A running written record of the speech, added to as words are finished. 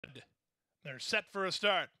They're set for a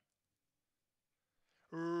start.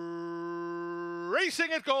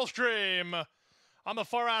 Racing at Gulfstream. On the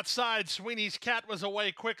far outside, Sweeney's Cat was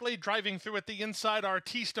away quickly. Driving through at the inside,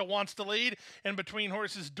 Artista wants to lead. In between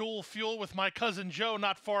horses, Dual Fuel with My Cousin Joe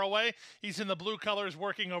not far away. He's in the blue colors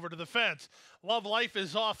working over to the fence. Love Life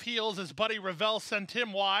is off heels as Buddy Revell sent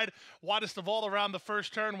him wide. Widest of all around the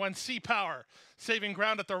first turn went Sea Power. Saving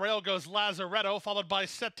ground at the rail goes Lazaretto, followed by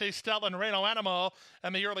Sette Stella and Reno Animo.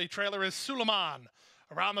 And the early trailer is Suleiman.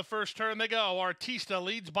 Around the first turn they go. Artista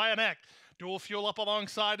leads by a neck. Dual Fuel up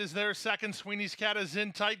alongside is their second. Sweeney's Cat is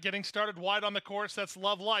in tight, getting started wide on the course. That's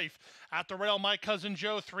Love Life. At the rail, My Cousin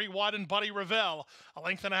Joe, 3 wide, and Buddy Revell. A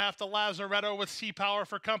length and a half to Lazaretto with Sea Power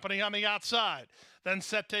for company on the outside. Then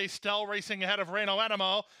Sette Stella racing ahead of Reno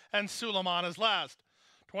Animo, and Suleiman is last.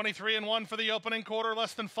 23-1 for the opening quarter,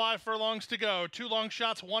 less than 5 furlongs to go. 2 long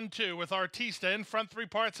shots, 1-2 with Artista in front, 3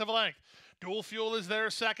 parts of a length. Dual Fuel is there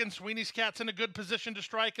second. Sweeney's Cat's in a good position to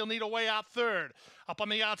strike. He'll need a way out third. Up on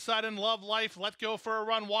the outside in Love Life, let go for a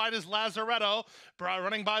run wide is Lazaretto.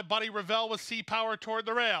 Running by Buddy Revell with Sea Power toward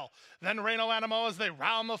the rail. Then Reno Animo as they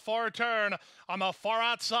round the far turn. On the far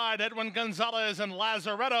outside, Edwin Gonzalez and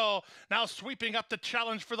Lazaretto now sweeping up the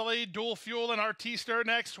challenge for the lead. Dual Fuel and Artista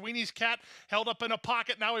next. Sweeney's Cat held up in a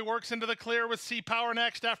pocket. Now he works into the clear with Sea Power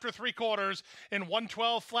next after 3 quarters. In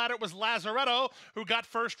 112 flat, it was Lazaretto who got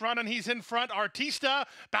first run, and he's in front. Artista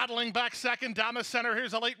battling back second down the center.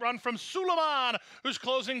 Here's a late run from Suleiman, who's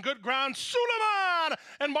closing good ground. Suleiman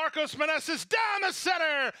and Marcos Meneses down the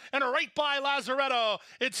center and right by Lazaretto.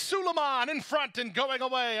 It's Suleiman in front and going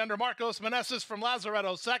away under Marcos Meneses from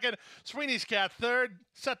Lazaretto second. Sweeney's Cat third.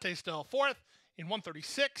 Sette Stella fourth in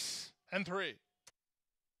 136 and 3.